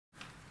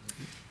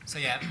So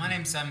yeah, my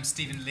name's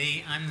Stevan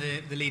Lee. I'm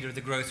the leader of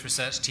the growth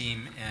research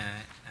team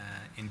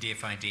in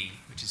DFID,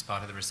 which is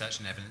part of the research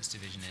and evidence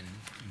division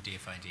in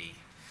DFID.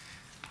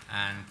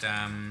 And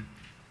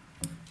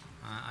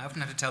I often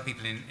have to tell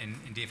people in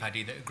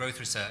DFID that growth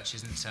research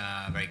isn't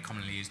a very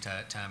commonly used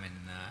term in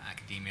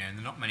academia,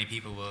 and not many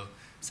people will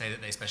say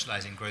that they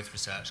specialize in growth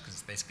research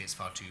because basically it's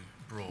far too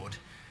broad.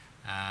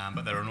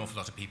 But there are an awful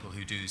lot of people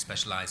who do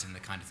specialize in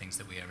the kind of things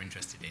that we are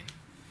interested in.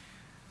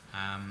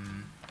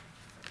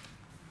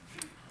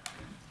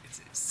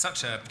 It's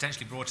such a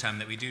potentially broad term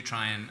that we do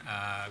try and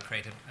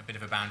create a bit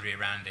of a boundary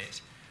around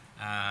it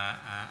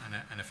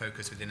and a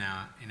focus within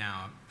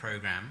our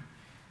program.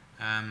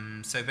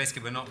 So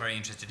basically, we're not very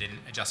interested in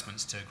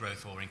adjustments to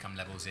growth or income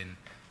levels in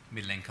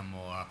middle-income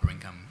or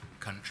upper-income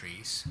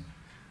countries.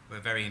 We're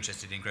very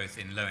interested in growth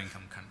in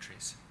low-income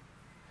countries.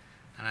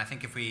 And I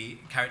think if we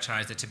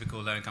characterize the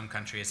typical low-income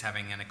country as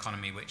having an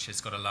economy which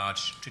has got a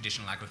large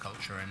traditional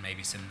agriculture and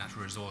maybe some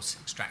natural resource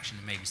extraction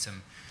and maybe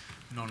some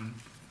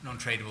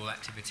non-tradable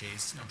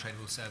activities,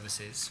 non-tradable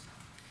services,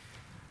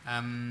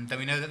 then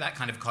we know that that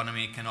kind of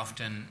economy can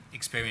often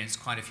experience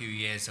quite a few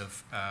years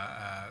of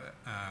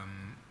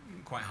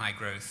quite high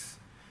growth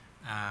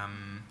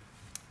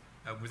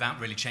without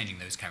really changing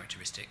those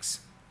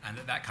characteristics, and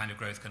that kind of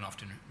growth can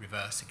often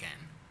reverse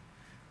again.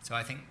 So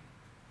I think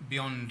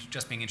beyond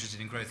just being interested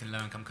in growth in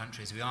low-income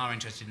countries, we are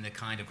interested in the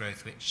kind of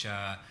growth which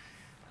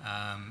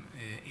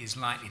is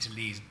likely to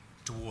lead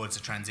towards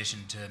a transition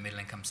to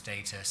middle-income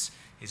status,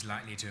 is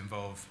likely to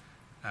involve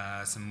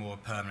some more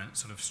permanent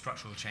sort of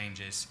structural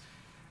changes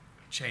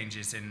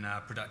in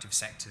productive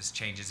sectors,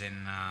 changes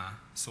in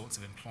sorts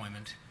of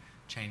employment,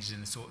 changes in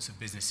the sorts of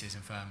businesses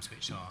and firms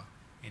which are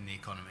in the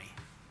economy.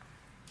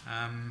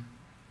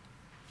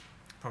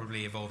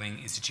 Probably evolving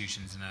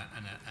institutions and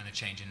a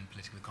change in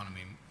political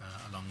economy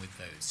along with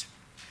those.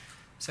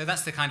 So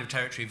that's the kind of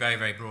territory very,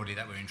 very broadly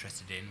that we're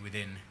interested in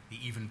within the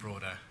even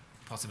broader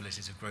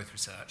possibilities of growth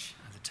research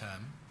as a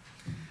term.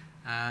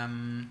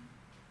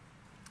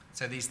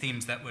 So these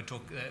themes that we're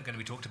going to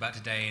be talked about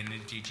today in the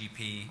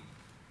GGP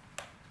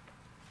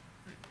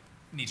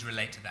need to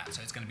relate to that.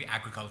 So it's going to be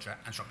agriculture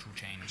and structural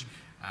change,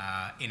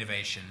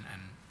 innovation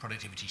and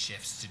productivity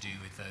shifts to do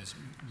with those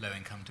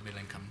low-income to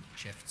middle-income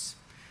shifts,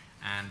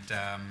 and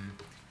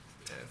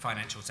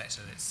financial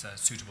sector that's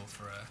suitable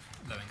for a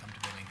low-income to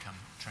middle-income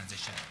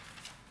transition.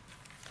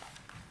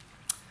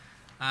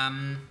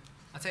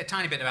 I'd say a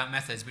tiny bit about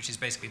methods, which is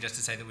basically just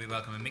to say that we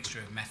welcome a mixture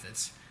of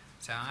methods.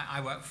 So I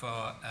work for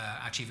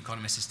our chief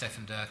economist is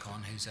Stevan,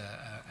 who's an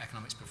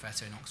economics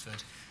professor in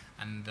Oxford,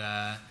 and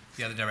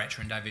the other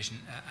director in our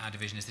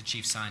division is the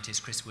chief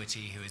scientist, Chris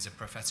Whitty, who is a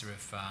professor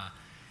of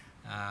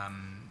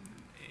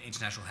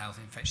international health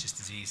and infectious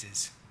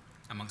diseases,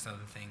 amongst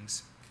other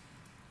things.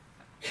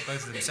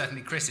 Both of them,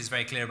 certainly Chris is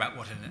very clear about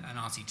what an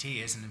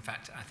RCT is, and in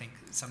fact I think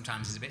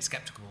sometimes is a bit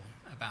skeptical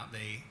about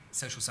the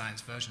social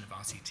science version of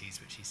RCTs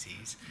which he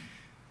sees.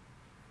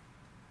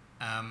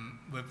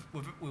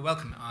 We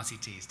welcome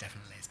RCTs,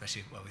 definitely,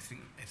 especially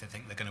if they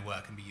think they're going to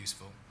work and be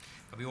useful.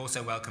 But we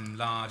also welcome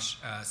large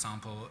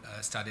sample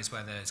studies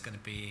where there's going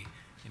to be,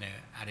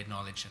 added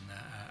knowledge and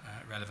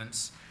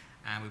relevance.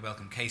 And we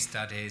welcome case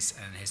studies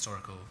and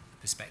historical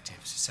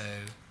perspectives. So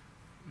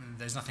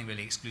there's nothing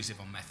really exclusive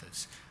on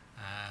methods.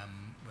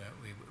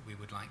 We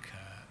would like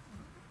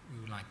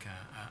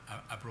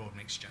a broad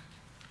mixture.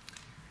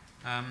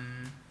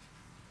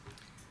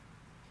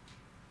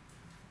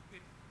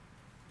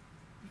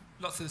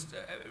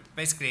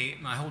 Basically,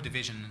 my whole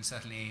division and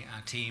certainly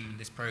our team,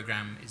 this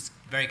program, is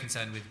very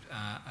concerned with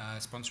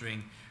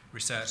sponsoring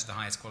research of the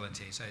highest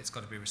quality. So it's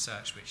got to be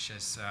research which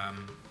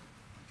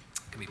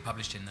can be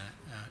published in the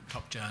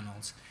top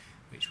journals,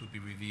 which would be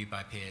reviewed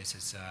by peers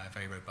as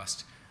very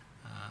robust,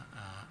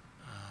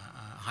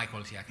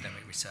 high-quality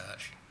academic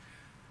research.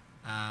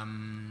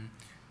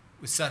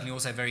 We're certainly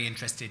also very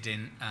interested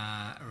in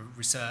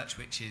research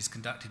which is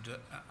conducted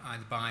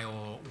either by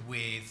or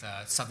with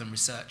southern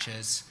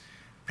researchers,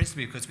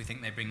 principally because we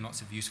think they bring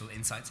lots of useful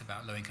insights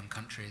about low-income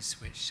countries,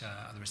 which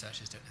other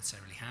researchers don't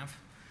necessarily have.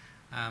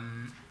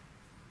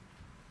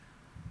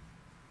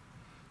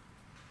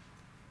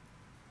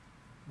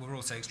 We're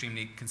also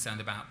extremely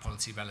concerned about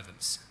policy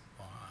relevance,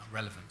 or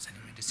relevance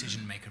anyway,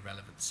 decision-maker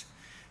relevance.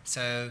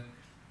 So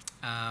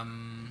I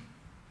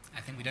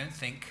think we don't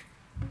think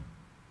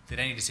that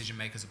any decision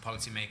makers or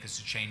policy makers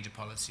should change a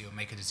policy or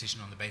make a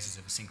decision on the basis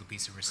of a single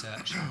piece of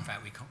research. In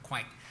fact, we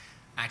quite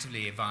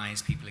actively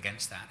advise people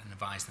against that and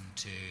advise them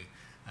to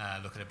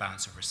look at a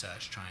balance of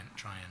research, try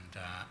and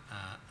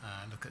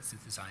look at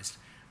synthesized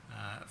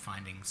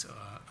findings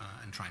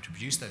and trying to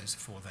produce those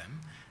for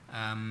them,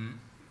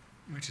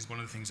 which is one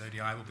of the things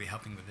ODI will be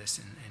helping with this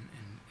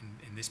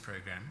in this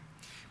program.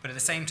 But at the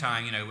same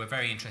time, we're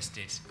very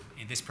interested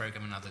in this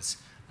program and others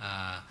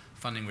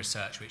funding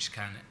research which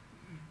can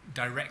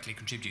directly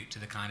contribute to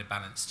the kind of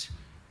balanced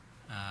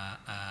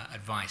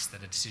advice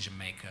that a decision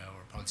maker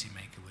or a policy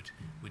maker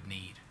would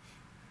need.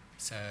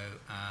 So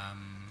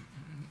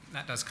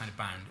that does kind of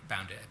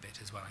bound it a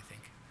bit as well, I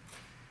think.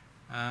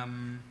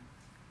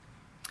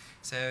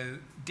 So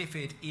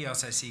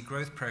DFID-ESRC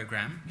growth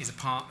program is a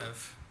part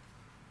of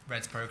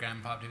RED's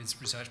program, part of its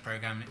research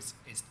program.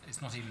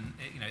 It's not even,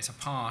 it's a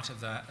part of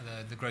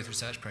the growth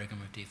research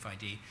program of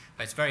DFID,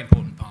 but it's a very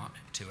important part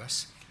to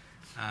us.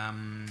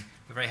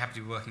 We're very happy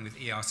to be working with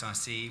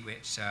ESRC,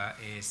 which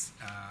is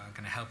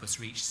going to help us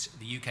reach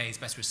the UK's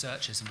best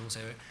researchers and also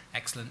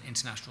excellent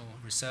international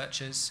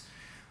researchers.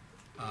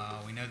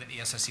 We know that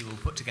ESRC will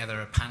put together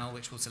a panel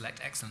which will select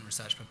excellent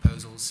research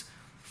proposals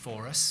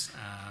for us.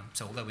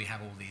 So although we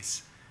have all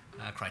these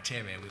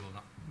criteria, we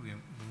will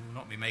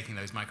not be making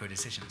those micro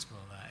decisions.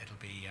 It'll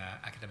be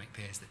academic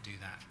peers that do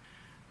that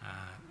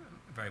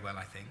very well,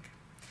 I think.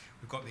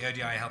 We've got the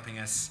ODI helping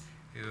us,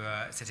 who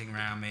are sitting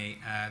around me.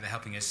 They're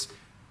helping us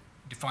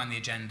define the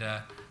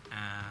agenda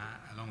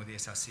along with the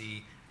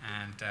ESRC,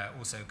 and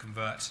also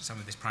convert some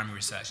of this primary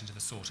research into the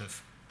sort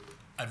of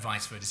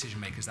advice for decision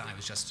makers that I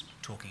was just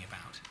talking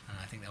about. And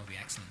I think they'll be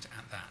excellent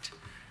at that.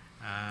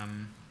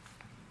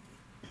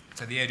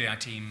 So the ODI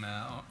team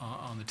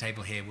on the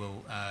table here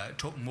will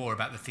talk more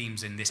about the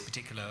themes in this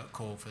particular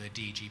call for the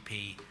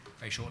DGP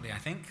very shortly, I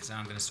think, so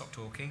I'm going to stop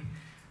talking.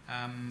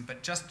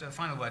 But just a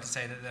final word to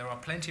say that there are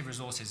plenty of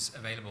resources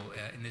available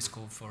in this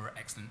call for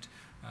excellent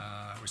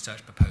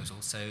research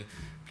proposals. So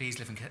please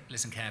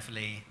listen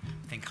carefully,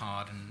 think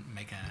hard, and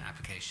make an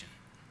application.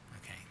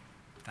 Okay,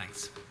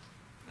 thanks.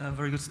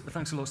 Very good.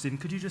 Thanks a lot, Steven.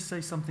 Could you just say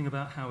something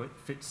about how it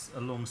fits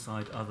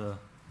alongside other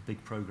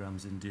big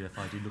programs in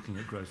DFID looking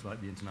at growth,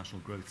 like the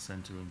International Growth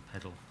Centre and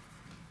PEDAL?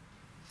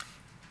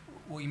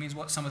 What you mean is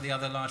what some of the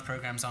other large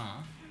programs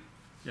are?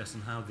 Yes,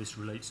 and how this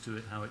relates to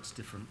it, how it's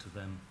different to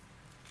them,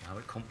 how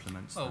it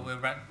complements them.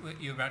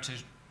 You're about to...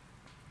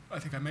 I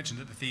think I mentioned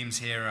that the themes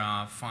here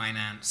are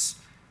finance,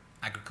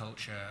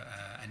 agriculture,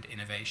 and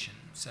innovation.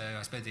 So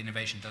I suppose the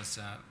innovation does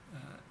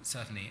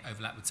certainly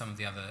overlap with some of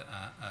the other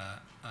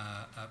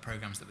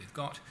programs that we've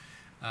got.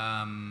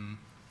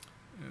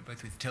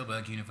 Both with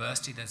Tilburg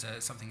University, there's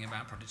something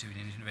about productivity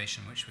and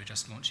innovation which we're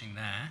just launching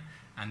there,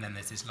 and then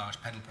there's this large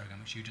PEDAL program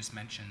which you just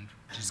mentioned,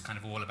 which is kind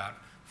of all about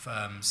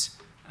firms,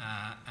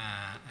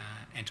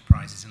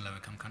 enterprises in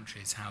low-income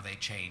countries, how they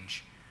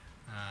change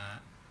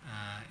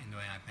in the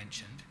way I've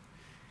mentioned.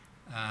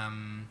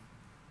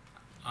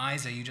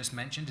 ISA, you just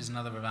mentioned, is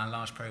another of our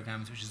large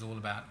programs which is all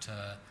about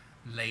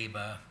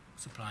labour,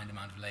 supply and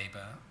demand of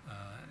labour,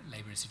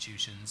 labour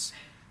institutions,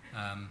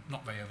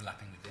 not very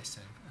overlapping with this,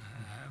 so,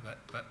 but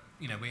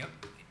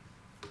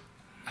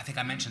I think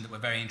I mentioned that we're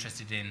very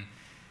interested in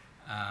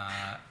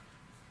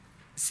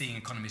seeing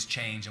economies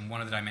change, and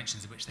one of the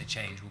dimensions of which they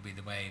change will be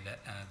the way that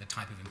the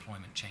type of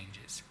employment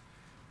changes.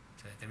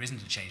 So if there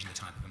isn't a change in the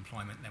type of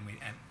employment, then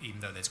even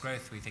though there's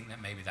growth, we think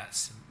that maybe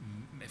that's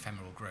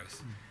ephemeral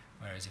growth.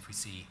 Whereas if we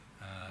see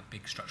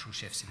big structural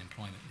shifts in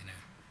employment,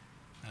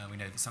 we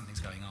know that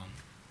something's going on.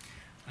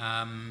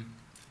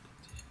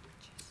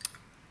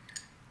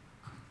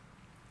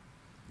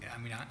 I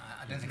mean,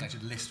 I don't think I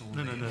should list all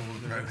the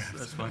programs.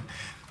 That's fine.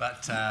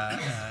 But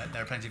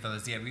there are plenty of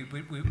others. Yeah,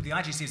 the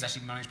IGC is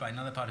actually managed by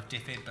another part of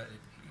DFID, but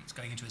it's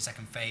going into a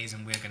second phase,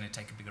 and we're going to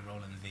take a bigger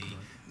role in the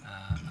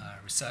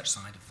research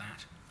side of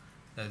that.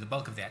 Though the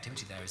bulk of the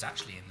activity there is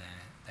actually in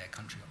their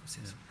country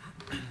offices.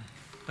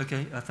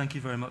 Okay, thank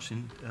you very much,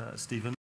 Steven.